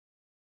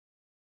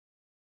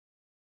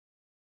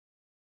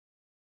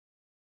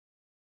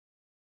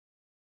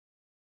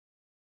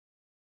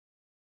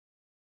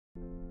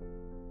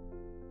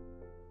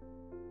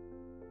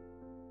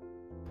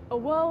A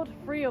world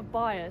free of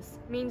bias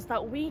means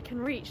that we can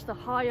reach the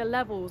higher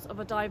levels of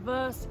a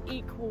diverse,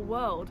 equal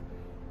world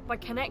by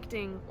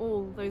connecting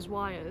all those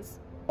wires.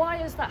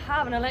 Wires that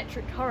have an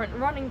electric current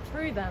running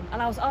through them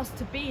allows us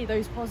to be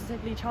those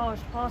positively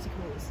charged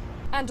particles.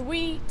 And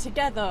we,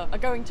 together, are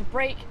going to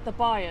break the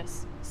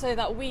bias so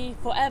that we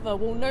forever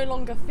will no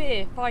longer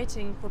fear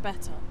fighting for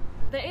better.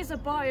 There is a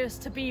bias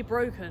to be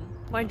broken.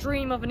 My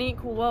dream of an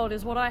equal world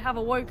is what I have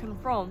awoken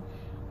from,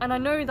 and I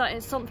know that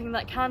it's something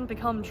that can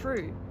become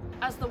true,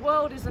 as the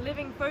world is a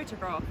living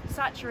photograph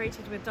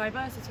saturated with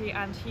diversity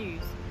and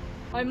hues.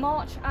 I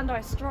march and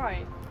I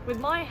stride, with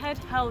my head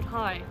held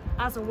high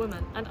as a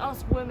woman, and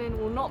us women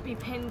will not be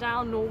pinned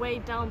down nor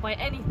weighed down by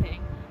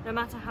anything, no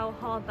matter how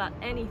hard that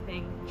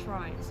anything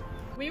tries.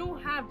 We all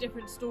have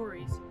different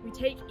stories. We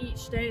take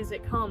each day as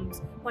it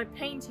comes, by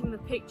painting the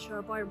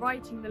picture, by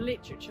writing the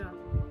literature,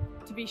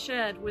 to be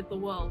shared with the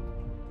world.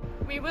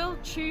 We will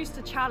choose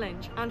to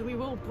challenge, and we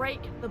will break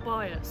the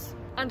bias,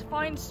 and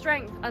find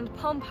strength and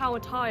pump our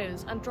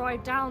tires and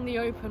drive down the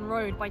open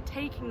road by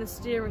taking the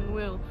steering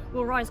wheel.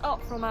 We'll rise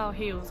up from our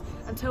heels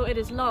until it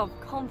is love,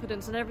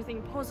 confidence and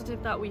everything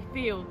positive that we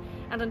feel,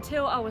 and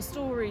until our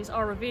stories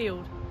are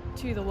revealed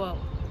to the world.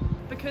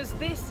 Because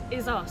this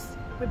is us.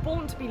 We're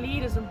born to be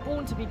leaders and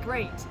born to be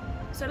great.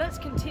 So let's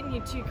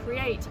continue to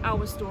create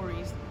our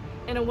stories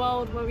in a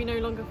world where we no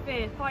longer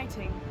fear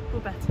fighting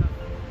for better.